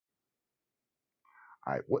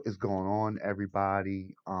All right, what is going on,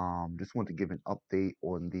 everybody? Just want to give an update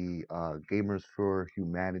on the Gamers for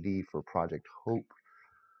Humanity for Project Hope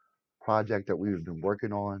project that we've been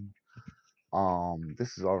working on.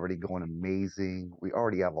 This is already going amazing. We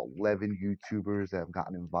already have 11 YouTubers that have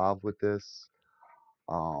gotten involved with this.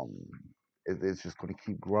 Um, it's just going to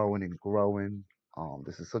keep growing and growing.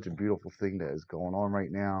 This is such a beautiful thing that is going on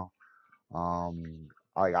right now. Um,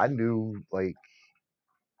 I knew we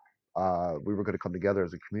were going to come together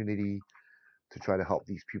as a community to try to help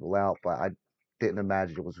these people out, but I didn't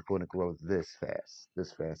imagine it was going to grow this fast.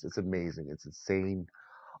 This fast. It's amazing. It's insane.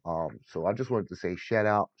 So I just wanted to say shout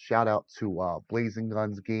out to Blazing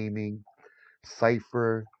Guns Gaming,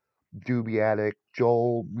 Cypher, Doobie Addict,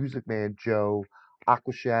 Joel, Music Man Joe,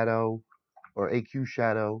 Aqua Shadow or AQ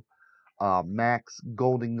Shadow, Max,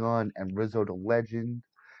 Golden Gun, and Rizzo the Legend,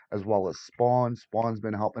 as well as Spawn. Spawn's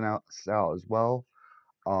been helping out us out as well.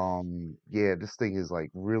 Yeah, this thing is like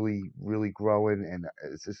really growing, and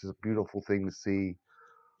it's just a beautiful thing to see.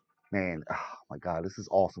 Man, oh my God, this is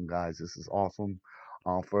awesome, guys. This is awesome.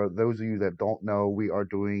 For those of you that don't know, we are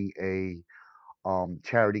doing a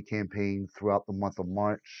charity campaign throughout the month of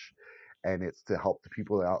March, and it's to help the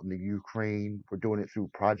people out in the Ukraine. We're doing it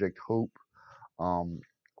through Project Hope. Um,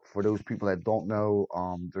 for those people that don't know,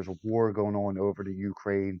 there's a war going on over the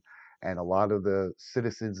Ukraine, and a lot of the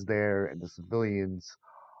citizens there and the civilians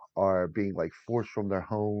are being like forced from their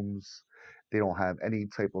homes. They don't have any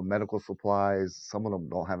type of medical supplies. Some of them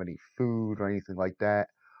don't have any food or anything like that.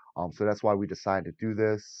 So that's why we decided to do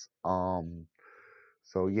this.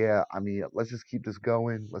 So yeah, I mean, let's just keep this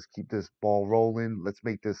going. Let's keep this ball rolling. Let's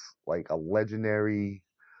make this like a legendary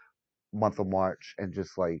month of March and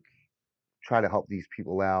just like try to help these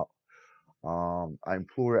people out. I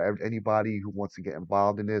implore anybody who wants to get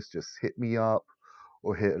involved in this, just hit me up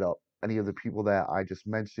or hit up any of the people that I just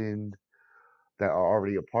mentioned that are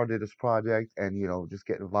already a part of this project, and just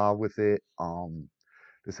get involved with it.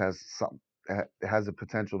 This has some it has the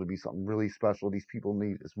potential to be something really special. These people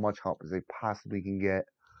need as much help as they possibly can get.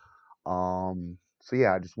 So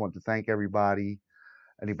yeah, I just want to thank everybody,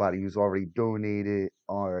 anybody who's already donated,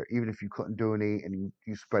 or even if you couldn't donate and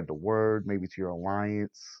you spread the word, maybe to your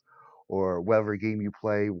alliance or whatever game you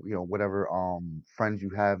play, whatever friends you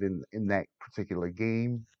have in that particular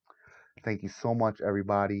game. Thank you so much,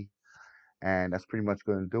 everybody. And that's pretty much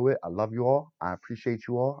going to do it. I love you all. I appreciate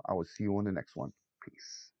you all. I will see you on the next one.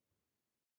 Peace.